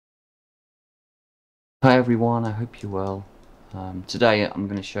Hi everyone, I hope you're well. Today I'm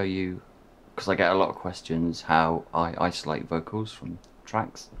going to show you, because I get a lot of questions, how I isolate vocals from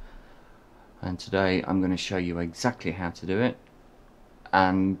tracks. And today I'm going to show you exactly how to do it.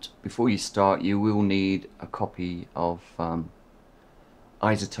 And before you start, you will need a copy of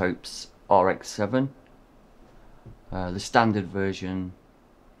iZotope's RX7. The standard version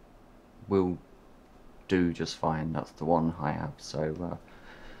will do just fine, that's the one I have. So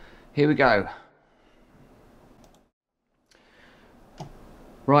here we go.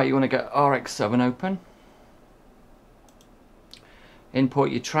 Right, you want to get RX7 open, import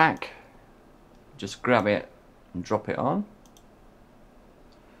your track, just grab it and drop it on.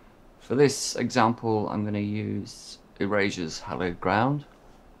 For this example I'm going to use Erasure's Hallowed Ground.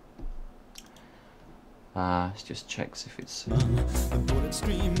 It just checks if it's...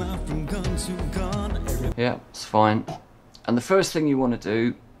 yeah, it's fine. And the first thing you want to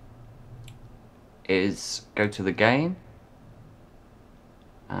do is go to the gain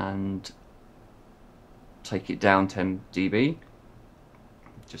and take it down 10 dB,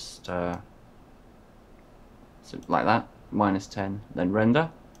 just so like that, -10, then render.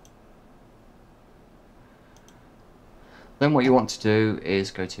 Then what you want to do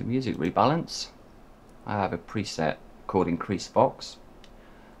is go to Music Rebalance. I have a preset called Increase Box.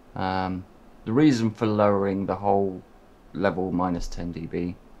 The reason for lowering the whole level -10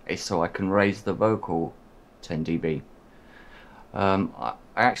 dB is so I can raise the vocal 10 dB.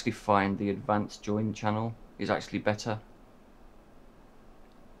 I actually find the advanced join channel is actually better,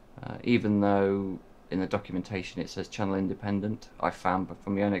 even though in the documentation it says channel independent. I found, but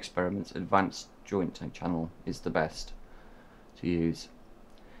from my own experiments, advanced joint channel is the best to use.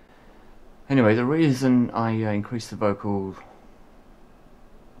 Anyway, the reason I increase the vocal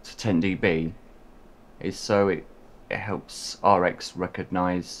to 10 dB is so it helps RX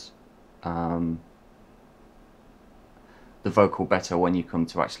recognize the vocal better when you come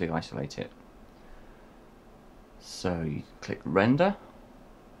to actually isolate it. So you click render,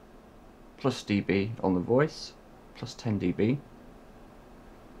 plus dB on the voice, plus 10 dB.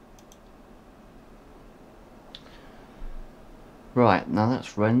 Right, now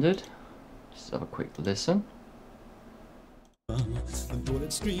that's rendered. Just have a quick listen. The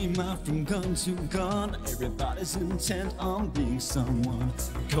bullets scream out from gun to gun. Everybody's intent on being someone.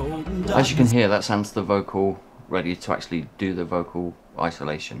 As you can hear, that sounds the vocal ready to actually do the vocal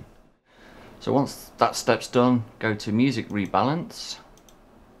isolation. So once that step's done, go to Music Rebalance,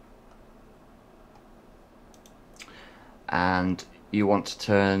 and you want to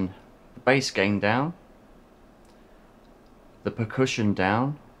turn the bass gain down, the percussion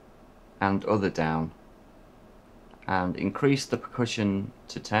down, and other down, and increase the percussion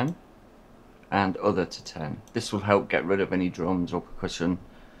to 10 and other to 10. This will help get rid of any drums or percussion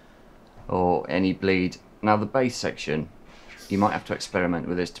or any bleed. Now the bass section, you might have to experiment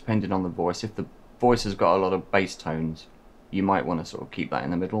with this depending on the voice. If the voice has got a lot of bass tones, you might want to sort of keep that in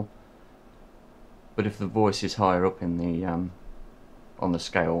the middle. But if the voice is higher up in the on the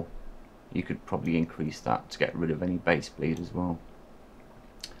scale, you could probably increase that to get rid of any bass bleed as well.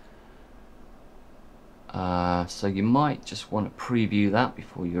 So you might just want to preview that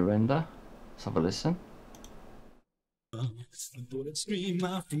before you render. Let's have a listen. The bullets scream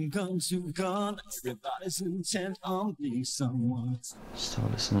out from gun to gun. Everybody's intent on being someone.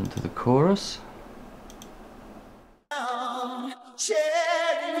 Start listening to the chorus.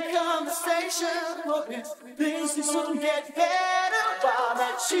 Sharing conversation, hoping things will get better while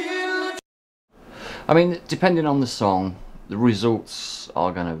that you. I mean, depending on the song, the results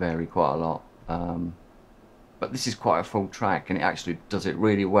are going to vary quite a lot. But this is quite a full track, and it actually does it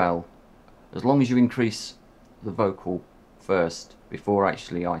really well. As long as you increase the vocal first before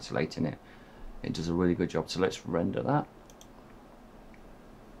actually isolating it, it does a really good job. So let's render that.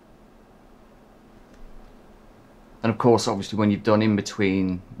 And of course, obviously, when you've done in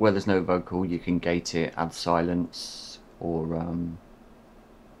between where there's no vocal, you can gate it, add silence, or and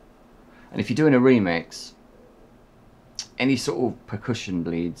if you're doing a remix, any sort of percussion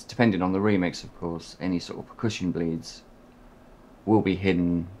bleeds, depending on the remix of course, any sort of percussion bleeds will be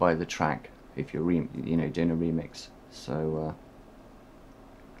hidden by the track if you're doing a remix. So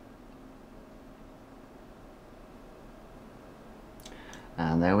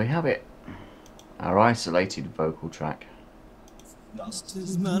and there we have it, our isolated vocal track. Lost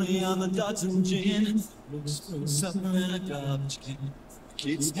his money on the Dodge and gin. Looks for supper in a garbage can.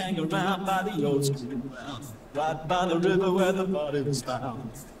 Kids hang around by the old school ground, right by the river where the body was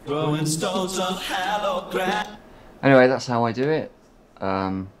found, throwing stones on hallowed ground. Anyway, that's how I do it.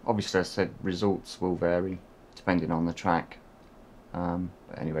 Obviously, I said results will vary depending on the track.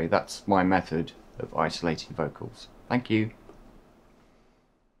 But anyway, that's my method of isolating vocals. Thank you.